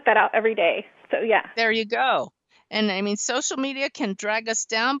try to put that out every day. So, yeah. There you go. And I mean, social media can drag us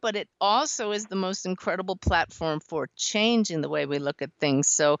down, but it also is the most incredible platform for changing the way we look at things.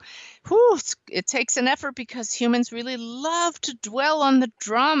 So it takes an effort because humans really love to dwell on the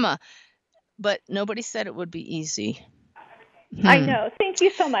drama, but nobody said it would be easy. I know. Thank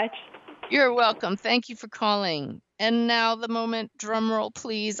you so much. You're welcome. Thank you for calling. And now the moment, drum roll,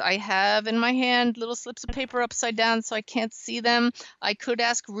 please. I have in my hand little slips of paper upside down so I can't see them. I could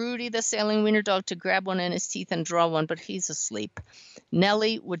ask Rudy, the sailing wiener dog, to grab one in his teeth and draw one, but he's asleep.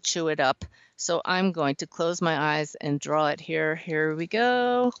 Nellie would chew it up. So I'm going to close my eyes and draw it here. Here we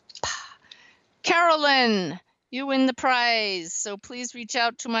go. Carolyn, you win the prize. So please reach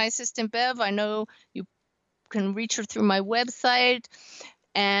out to my assistant, Bev. I know you can reach her through my website.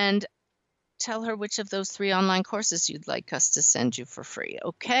 And tell her which of those 3 online courses you'd like us to send you for free.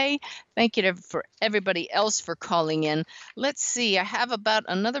 Okay. Thank you for everybody else for calling in. Let's see. I have about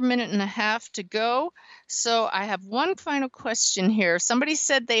another minute and a half to go. So I have one final question here. Somebody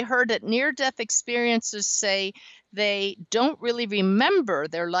said they heard that near-death experiencers say they don't really remember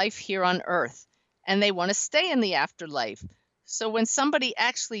their life here on Earth and they want to stay in the afterlife. So when somebody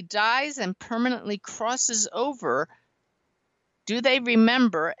actually dies and permanently crosses over, do they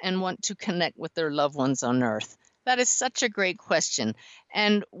remember and want to connect with their loved ones on Earth? That is such a great question.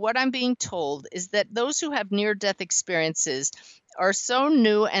 And what I'm being told is that those who have near-death experiences are so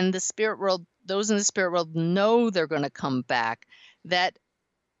new, and the spirit world, those in the spirit world know they're going to come back, that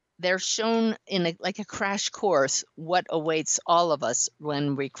they're shown in like a crash course what awaits all of us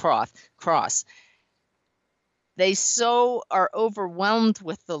when we cross. They so are overwhelmed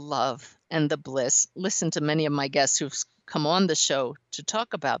with the love and the bliss. Listen to many of my guests who've come on the show to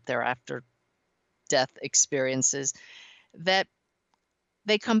talk about their after-death experiences, that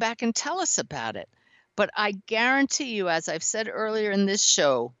they come back and tell us about it. But I guarantee you, as I've said earlier in this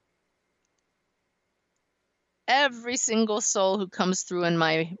show, every single soul who comes through in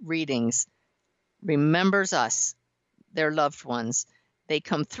my readings remembers us, their loved ones. They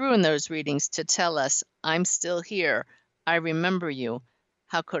come through in those readings to tell us, I'm still here. I remember you.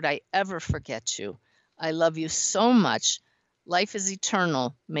 How could I ever forget you? I love you so much. Life is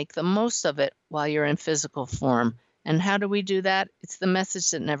eternal. Make the most of it while you're in physical form. And how do we do that? It's the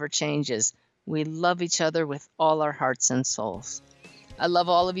message that never changes. We love each other with all our hearts and souls. I love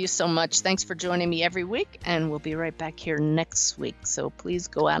all of you so much. Thanks for joining me every week, and we'll be right back here next week. So please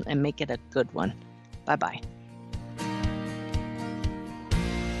go out and make it a good one. Bye-bye.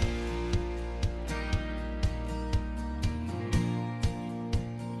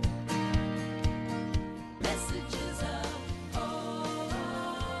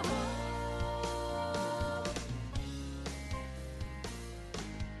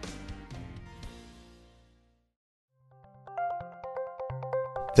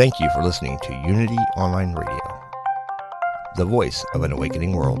 Thank you for listening to Unity Online Radio, the voice of an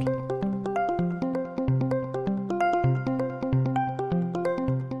awakening world.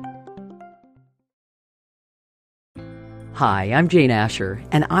 Hi, I'm Jane Asher,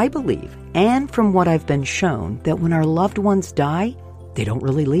 and I believe, and from what I've been shown, that when our loved ones die, they don't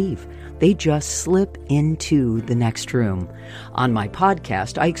really leave. They just slip into the next room. On my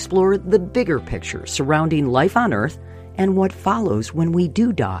podcast, I explore the bigger picture surrounding life on Earth and what follows when we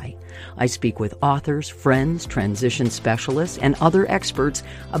do die. I speak with authors, friends, transition specialists, and other experts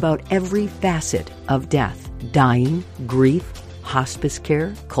about every facet of death, dying, grief, hospice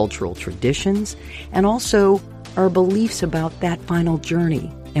care, cultural traditions, and also our beliefs about that final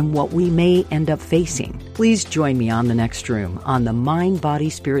journey and what we may end up facing. Please join me on The Next Room on the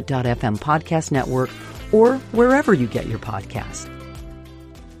MindBodySpirit.fm podcast network or wherever you get your podcasts.